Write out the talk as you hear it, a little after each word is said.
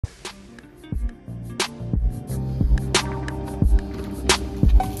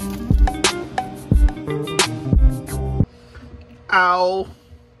Ow.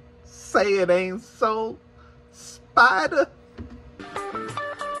 Say it ain't so, Spider.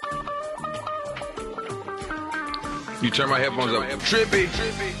 You turn my headphones up. Trippy.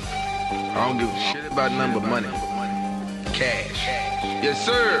 I don't give a shit about nothing but money. Cash. Yes,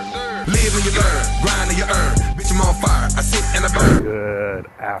 sir. Live and you learn, grind and you earn. Bitch, I'm on fire. I sit and I burn. Good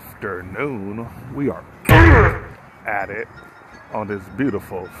afternoon. We are at it on this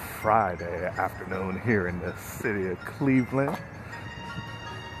beautiful Friday afternoon here in the city of Cleveland.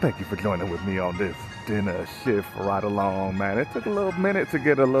 Thank you for joining with me on this dinner shift ride along, man. It took a little minute to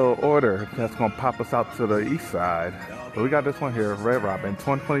get a little order that's gonna pop us out to the east side. But we got this one here, Red Robin,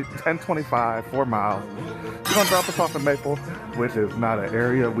 1025, 4 miles. It's gonna drop us off in Maple, which is not an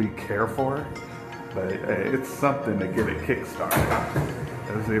area we care for, but it's something to get it kick-started.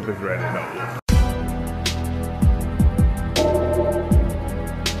 Let's see if it's ready. No.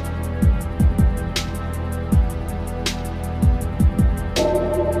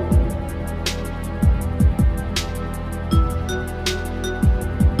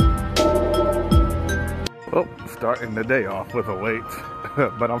 Oh, starting the day off with a wait,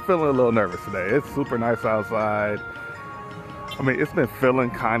 but I'm feeling a little nervous today. It's super nice outside. I mean, it's been feeling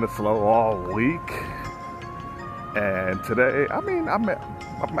kind of slow all week. And today, I mean, I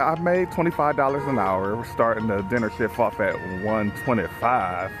made $25 an hour. We're starting the dinner shift off at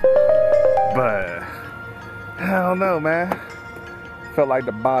 $125. But, I don't know, man. Felt like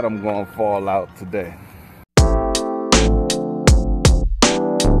the bottom gonna fall out today.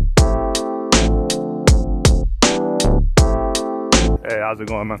 Hey, how's it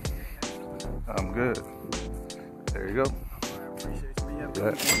going, man? I'm good. There you go.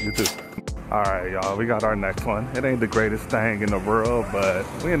 Yeah, you too. All right, y'all. We got our next one. It ain't the greatest thing in the world, but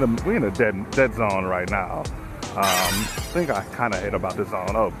we in a dead zone right now. I think I kind of hate about this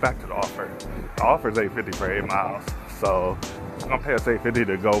zone. Oh, back to the offer. The offer is $8.50 for 8 miles, so it's gonna pay us $8.50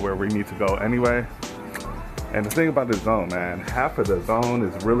 to go where we need to go anyway. And the thing about this zone, man, half of the zone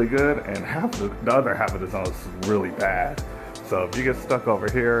is really good, and the other half of the zone is really bad. So if you get stuck over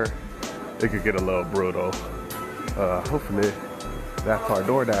here, it could get a little brutal. Hopefully, that's our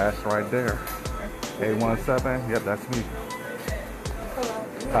Doordash right there. 817, yep, that's me.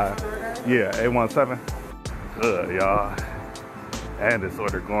 Yeah, 817. Good, y'all. And this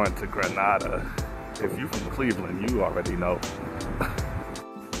order going to Granada. If you from Cleveland, you already know.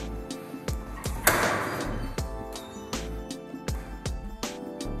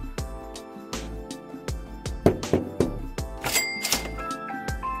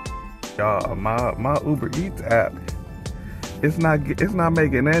 Y'all, my Uber Eats app, it's not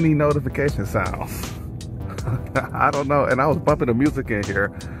making any notification sounds. I don't know, and I was bumping the music in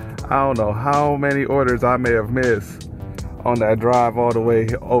here. I don't know how many orders I may have missed on that drive all the way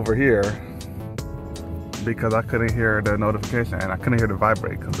over here because I couldn't hear the notification and I couldn't hear the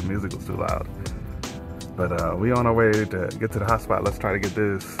vibrate because the music was too loud. But we on our way to get to the hotspot. Let's try to get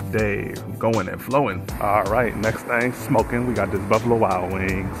this day going and flowing. All right, next thing, smoking. We got this Buffalo Wild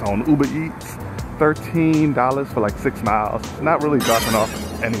Wings on Uber Eats. $13 for like 6 miles. Not really dropping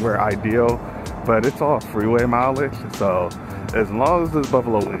off anywhere ideal, but it's all freeway mileage. So as long as this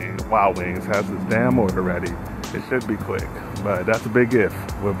Buffalo Wild Wings has this damn order ready, it should be quick. But that's a big if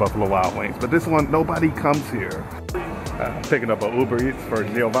with Buffalo Wild Wings. But this one, nobody comes here. I'm picking up an Uber Eats for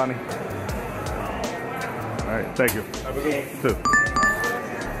Giovanni. All right, thank you. Have a good one. Too.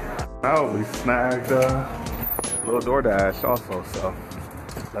 Oh, we snagged a little Doordash also, so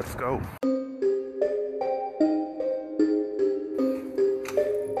let's go.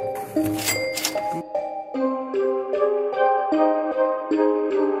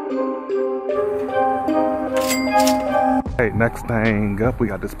 Hey, next thing up, we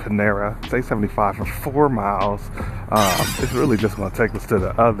got this Panera. It's $8.75 for 4 miles. It's really just gonna take us to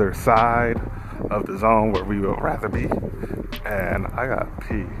the other side of the zone where we would rather be, and I got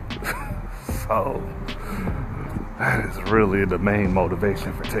pee. So that is really the main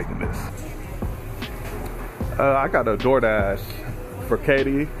motivation for taking this. I got a Doordash for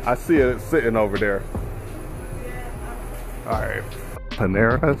Katie. I see it sitting over there. All right,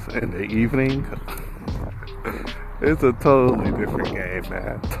 Paneras in the evening. It's a totally different game,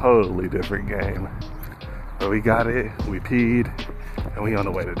 man. Totally different game. But we got it, we peed, and we on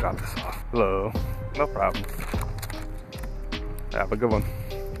the way to drop this off. Hello, no problem. Have a good one.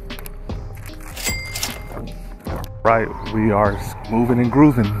 Right, we are moving and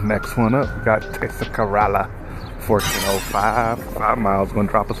grooving. Next one up, we got Tessacarala, 1405. 5 miles, gonna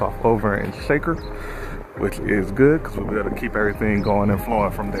drop us off over in Shaker, which is good because we'll be able to keep everything going and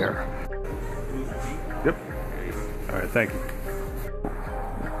flowing from there. Yep. All right, thank you.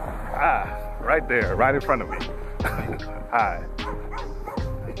 Ah, right there, right in front of me. Hi.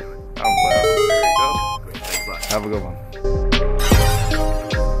 I'm well. There you go. Have a good one.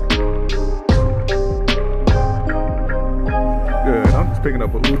 Good. I'm just picking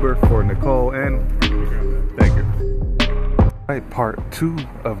up an Uber for Nicole and thank you. Right, part 2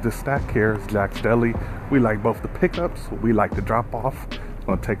 of the stack here is Jack's Deli. We like both the pickups. We like the drop off. It's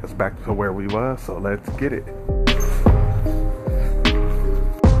gonna take us back to where we was, so let's get it.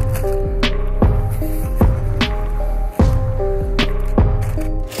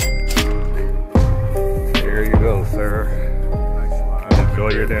 There you go, sir.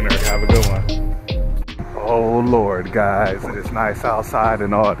 Enjoy your dinner. Have a good one. Oh Lord, guys, it is nice outside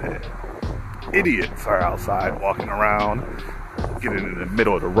and all that. Idiots are outside walking around, getting in the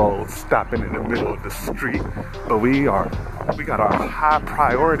middle of the road, stopping in the middle of the street. But we got our high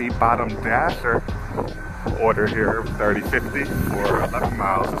priority bottom dasher order here, 3050 for 11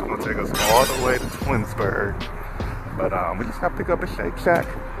 miles. It's gonna take us all the way to Twinsburg. But we just gotta pick up a Shake Shack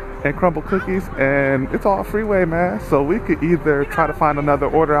and crumble cookies, and it's all freeway, man. So we could either try to find another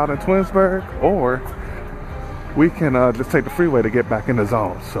order out in Twinsburg, or we can just take the freeway to get back in the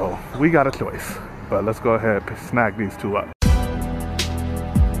zone. So we got a choice, but let's go ahead and snag these two up.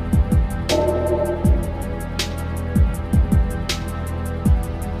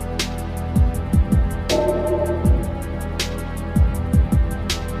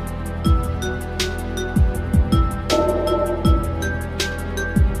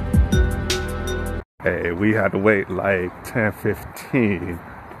 Hey, we had to wait like 10-15.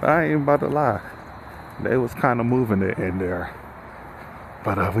 I ain't about to lie. They was kind of moving it in there.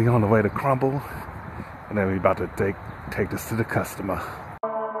 But we on the way to Crumble, and then we about to take this to the customer.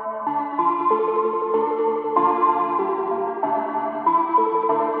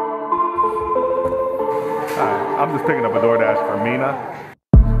 Alright, I'm just picking up a DoorDash for Mina.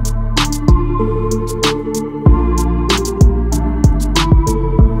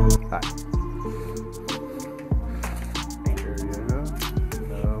 Hi. There you go.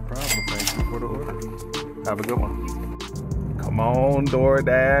 No problem. Thank you for the order. Have a good one. Come on,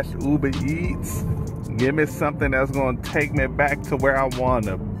 DoorDash, Uber Eats. Give me something that's gonna take me back to where I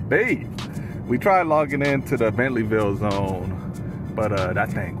wanna be. We tried logging into the Bentleyville zone, but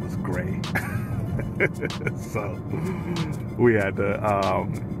that thing was great. So we had to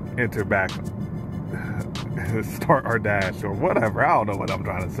enter back, start our dash or whatever. I don't know what I'm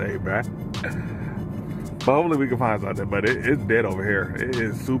trying to say, man. But hopefully we can find something. But it's dead over here. It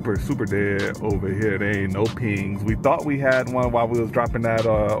is super dead over here. There ain't no pings. We thought we had one while we was dropping that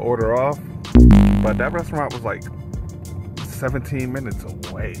order off, but that restaurant was like 17 minutes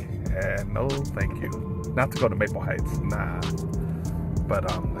away. And no thank you. Not to go to Maple Heights, nah. But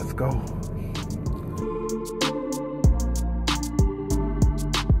let's go.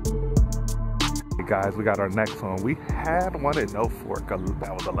 Hey guys, we got our next one. We had one at No Fork. That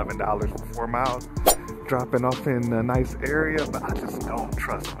was $11 for 4 miles. Dropping off in a nice area, but I just don't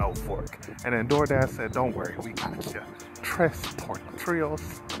trust No Fork. And then DoorDash said, don't worry, we got you. Tres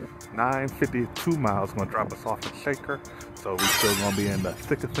Portrios, 952 miles, gonna drop us off in Shaker. So we still gonna be in the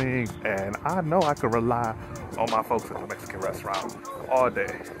thick of things. And I know I could rely on my folks at the Mexican restaurant all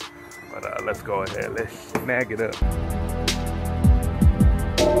day. But let's go ahead, let's snag it up.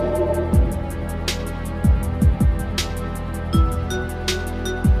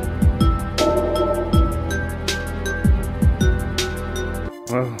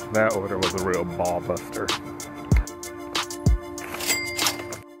 Well, that order was a real ball buster.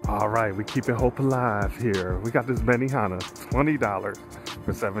 All right, we keeping hope alive here. We got this Benihana, $20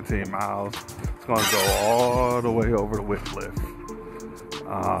 for 17 miles. It's gonna go all the way over to Whitcliffe.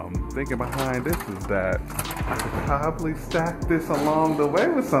 Thinking behind this is that I could probably stack this along the way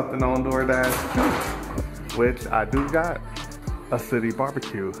with something on DoorDash too, which I do got a city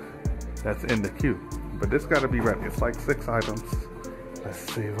barbecue that's in the queue, but this gotta be ready. It's like 6 items.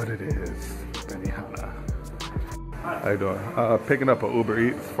 Let's see what it is. Benihana. How you doing? Picking up an Uber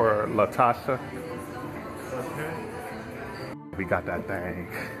Eats for Latasha. Okay. We got that thing.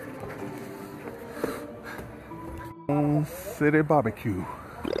 City barbecue.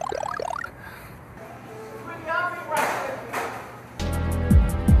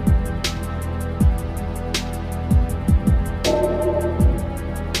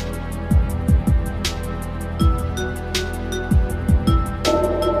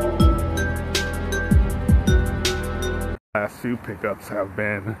 Last few pickups have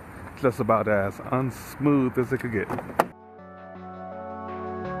been just about as unsmooth as it could get.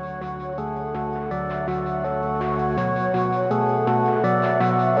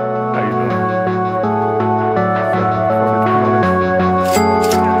 How you doing?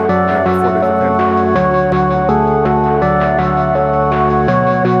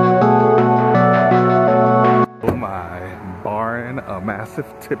 massive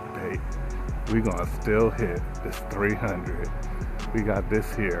tip bait, we're gonna still hit this 300. We got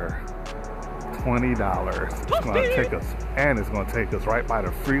this here, $20. It's gonna take us, and it's gonna take us right by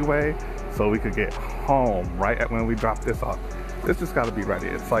the freeway so we could get home right at when we drop this off. This just gotta be ready.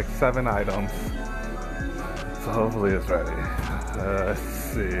 It's like 7 items. So hopefully it's ready. Let's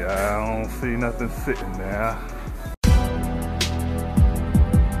see, I don't see nothing sitting there.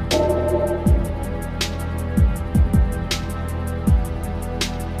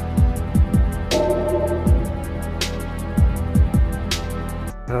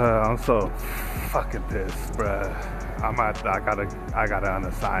 I'm so fucking pissed, bruh. I gotta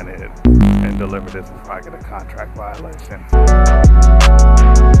unassign it and deliver this before I get a contract violation.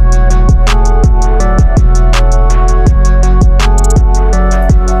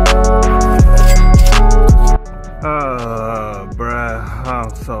 Bruh,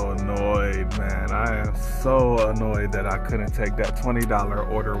 I'm so annoyed, man. I am so annoyed that I couldn't take that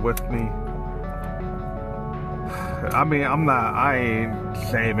 $20 order with me. I mean, I ain't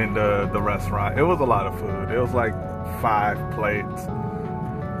shaming the restaurant. It was a lot of food. It was like 5 plates.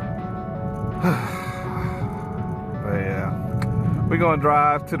 But yeah, we're gonna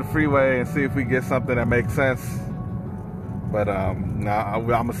drive to the freeway and see if we get something that makes sense. But now I'm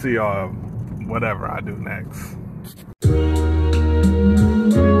gonna see y'all whatever I do next.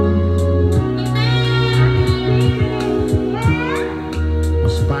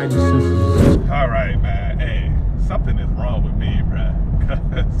 All right, man. Hey, something is wrong with me, bruh,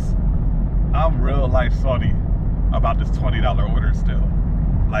 because I'm real life salty about this $20 order still.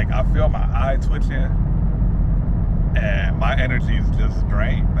 Like, I feel my eye twitching and my energy is just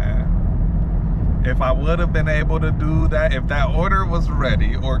drained, man. If I would have been able to do that, if that order was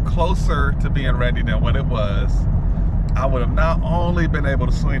ready or closer to being ready than what it was, I would have not only been able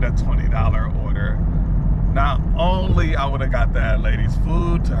to swing that $20 order, not only I would have got that lady's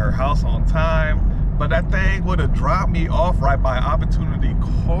food to her house on time, but that thing would have dropped me off right by Opportunity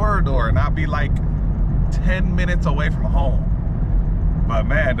Corridor and I'd be like 10 minutes away from home. But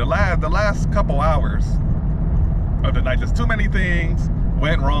man, the last couple hours of the night, just too many things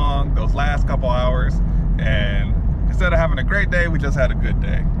went wrong those last couple hours, and instead of having a great day, we just had a good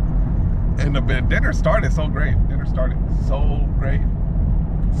day. And the dinner started so great. Dinner started so great,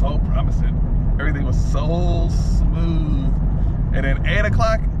 so promising. Everything was so smooth. And then 8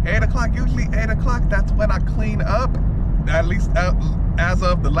 o'clock, usually 8 o'clock, that's when I clean up, at least as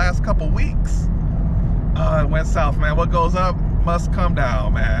of the last couple weeks. It went south, man. What goes up must come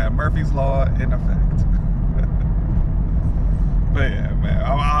down, man. Murphy's Law in effect. But yeah, man,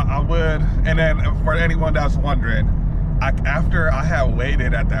 I would. And then for anyone that's wondering, after I had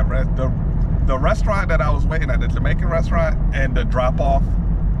waited at that the restaurant that I was waiting at, the Jamaican restaurant, and the drop off,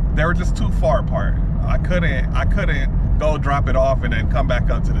 they were just too far apart. I couldn't go drop it off and then come back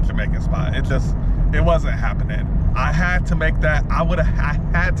up to the Jamaican spot. It wasn't happening. I had to make that. I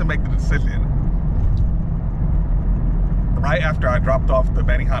had to make the decision right after I dropped off the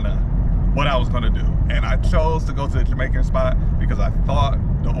Benihana what I was gonna do, and I chose to go to the Jamaican spot because I thought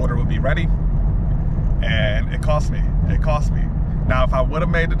the order would be ready, and it cost me. Now, if I would have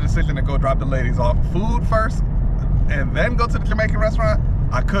made the decision to go drop the ladies off food first and then go to the Jamaican restaurant,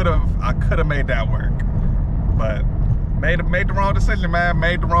 I could have made that work. But made the wrong decision, man.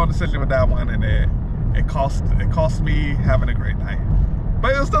 Made the wrong decision with that one, and it cost me having a great night.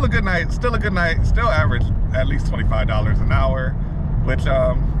 But it was still a good night. Still averaged at least $25 an hour, which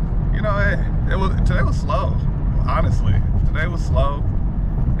you know, today was slow. Honestly, today was slow.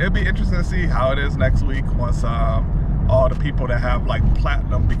 It'll be interesting to see how it is next week once all the people that have like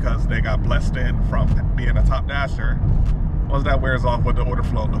platinum because they got blessed in from being a top dasher, once that wears off, what the order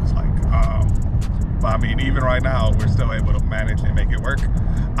flow looks like. But I mean, even right now, we're still able to manage and make it work.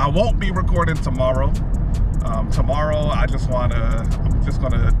 I won't be recording tomorrow. Tomorrow, I'm just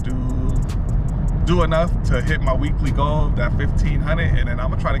gonna do enough to hit my weekly goal, that 1,500, and then I'm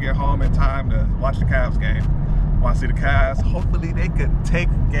gonna try to get home in time to watch the Cavs game. Want to see the Cavs. Hopefully they could take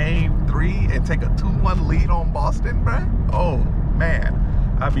game 3 and take a 2-1 lead on Boston, bruh. Oh man,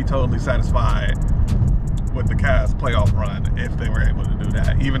 I'd be totally satisfied with the Cavs playoff run if they were able to do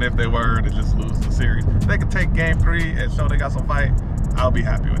that. Even if they were to just lose the series, if they could take game 3 and show they got some fight, I'll be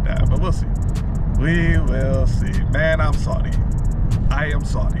happy with that. But we'll see. We will see. Man, I'm salty. I am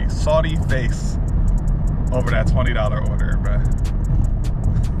salty. Salty face over that $20 order, bruh.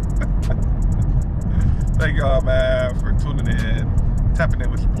 Thank y'all, man, for tuning in, tapping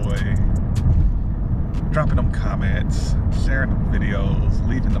in with your boy, dropping them comments, sharing them videos,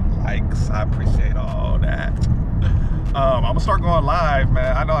 leaving them likes. I appreciate all that. I'm gonna start going live,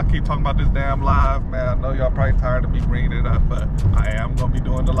 man. I know I keep talking about this damn live, man. I know y'all probably tired of me bringing it up, but I am gonna be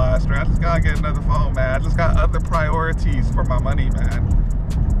doing the live stream. I just gotta get another phone, man. I just got other priorities for my money,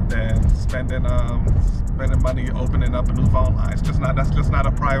 man, than spending money opening up a new phone line. That's just not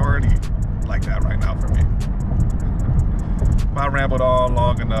a priority like that right now for me. I rambled on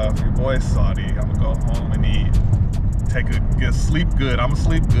long enough. Your boy's Saudi. I'm gonna go home and eat. Sleep good. I'm gonna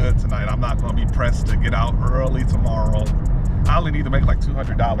sleep good tonight. I'm not gonna be pressed to get out early tomorrow. I only need to make like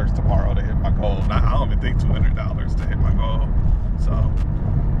 $200 tomorrow to hit my goal. I don't even think $200 to hit my goal. So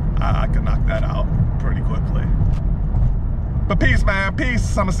I can knock that out pretty quickly. But peace, man.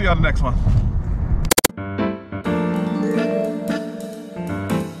 Peace. I'm gonna see you on the next one.